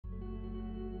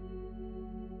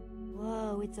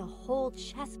So it's a whole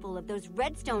chest full of those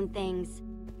redstone things.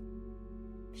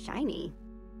 Shiny.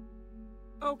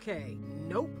 Okay,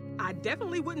 nope. I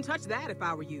definitely wouldn't touch that if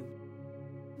I were you.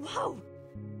 Whoa!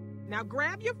 Now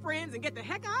grab your friends and get the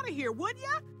heck out of here, would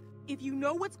ya? If you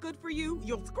know what's good for you,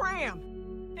 you'll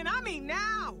scram. And I mean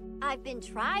now! I've been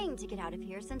trying to get out of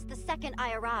here since the second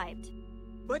I arrived.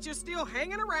 But you're still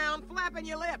hanging around, flapping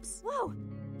your lips. Whoa!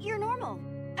 You're normal.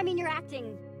 I mean, you're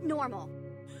acting normal.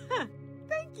 Huh,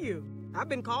 thank you. I've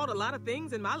been called a lot of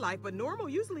things in my life, but normal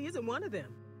usually isn't one of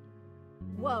them.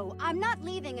 Whoa, I'm not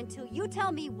leaving until you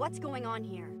tell me what's going on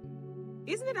here.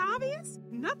 Isn't it obvious?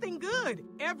 Nothing good,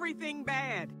 everything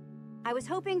bad. I was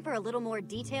hoping for a little more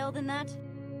detail than that.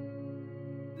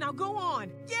 Now go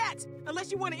on, get!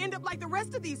 Unless you want to end up like the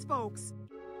rest of these folks.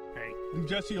 Hey, leave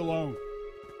Jesse alone.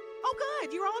 Oh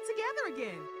good, you're all together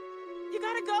again. You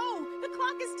gotta go, the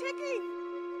clock is ticking.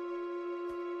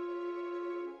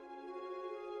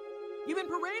 You've been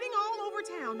parading all over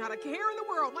town, not a care in the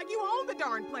world, like you own the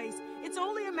darn place. It's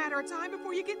only a matter of time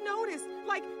before you get noticed,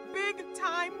 like big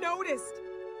time noticed.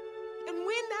 And when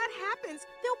that happens,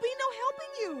 there'll be no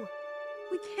helping you.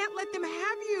 We can't let them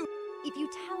have you. If you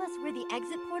tell us where the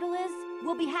exit portal is,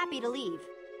 we'll be happy to leave.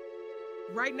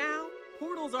 Right now,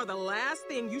 portals are the last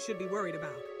thing you should be worried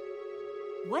about.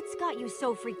 What's got you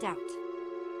so freaked out?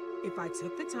 If I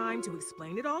took the time to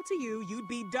explain it all to you, you'd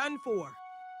be done for.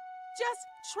 Just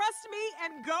trust me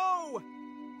and go!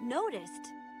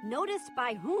 Noticed? Noticed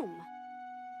by whom?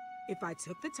 If I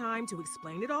took the time to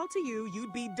explain it all to you,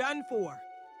 you'd be done for.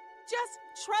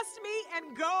 Just trust me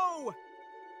and go!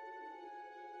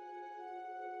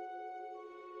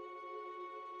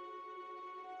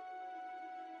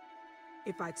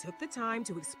 If I took the time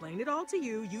to explain it all to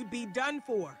you, you'd be done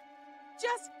for.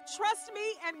 Just trust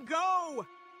me and go!